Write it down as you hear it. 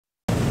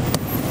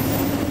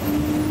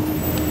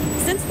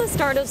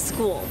start of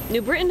school,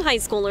 New Britain high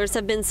schoolers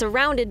have been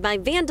surrounded by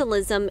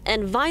vandalism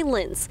and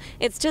violence.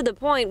 It's to the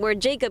point where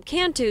Jacob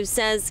Cantu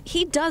says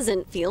he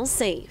doesn't feel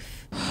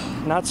safe.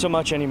 Not so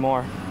much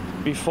anymore.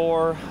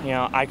 Before,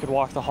 I could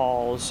walk the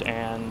halls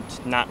and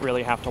not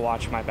really have to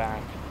watch my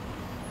back.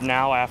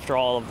 Now, after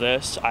all of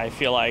this, I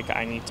feel like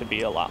I need to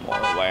be a lot more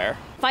aware.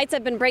 Fights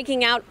have been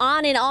breaking out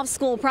on and off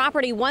school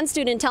property. One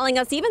student telling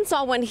us even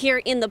saw one here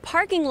in the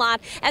parking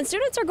lot, and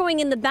students are going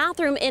in the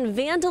bathroom and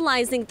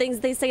vandalizing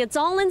things. They say it's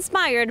all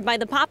inspired by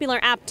the popular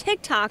app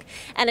TikTok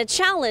and a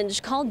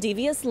challenge called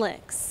Devious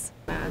Licks.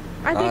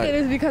 I think it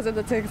is because of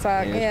the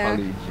TikTok. Yeah.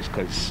 It's probably just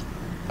because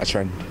I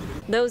trend.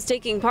 Those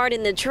taking part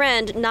in the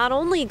trend not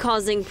only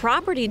causing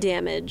property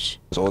damage.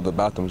 All the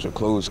bathrooms are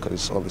closed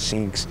because all the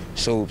sinks,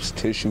 soaps,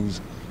 tissues,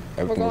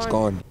 everything was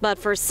gone. But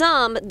for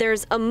some,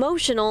 there's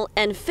emotional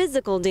and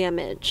physical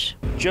damage.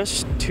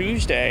 Just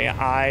Tuesday,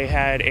 I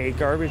had a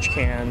garbage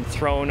can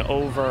thrown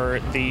over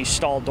the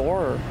stall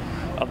door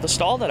of the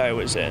stall that I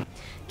was in.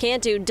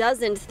 Cantu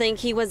doesn't think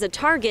he was a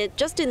target,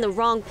 just in the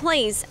wrong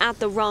place at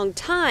the wrong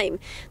time.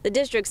 The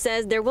district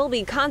says there will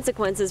be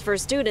consequences for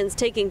students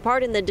taking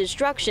part in the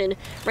destruction,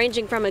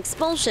 ranging from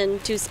expulsion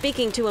to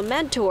speaking to a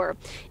mentor.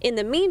 In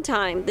the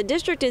meantime, the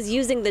district is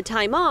using the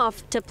time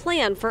off to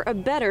plan for a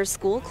better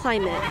school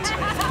climate.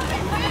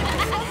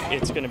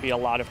 It's going to be a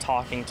lot of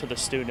talking to the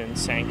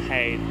students saying,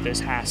 hey,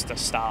 this has to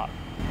stop.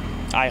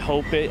 I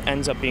hope it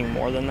ends up being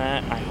more than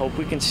that. I hope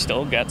we can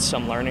still get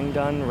some learning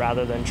done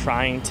rather than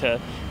trying to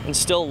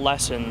instill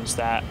lessons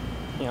that,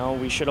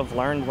 we should have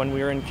learned when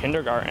we were in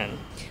kindergarten.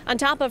 On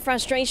top of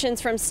frustrations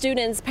from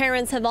students,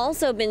 parents have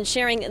also been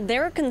sharing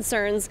their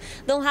concerns.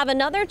 They'll have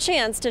another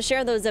chance to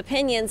share those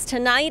opinions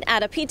tonight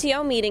at a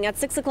PTO meeting at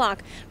 6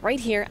 o'clock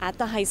right here at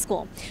the high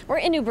school. We're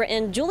in New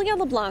Britain. Julia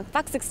LeBlanc,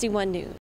 Fox 61 News.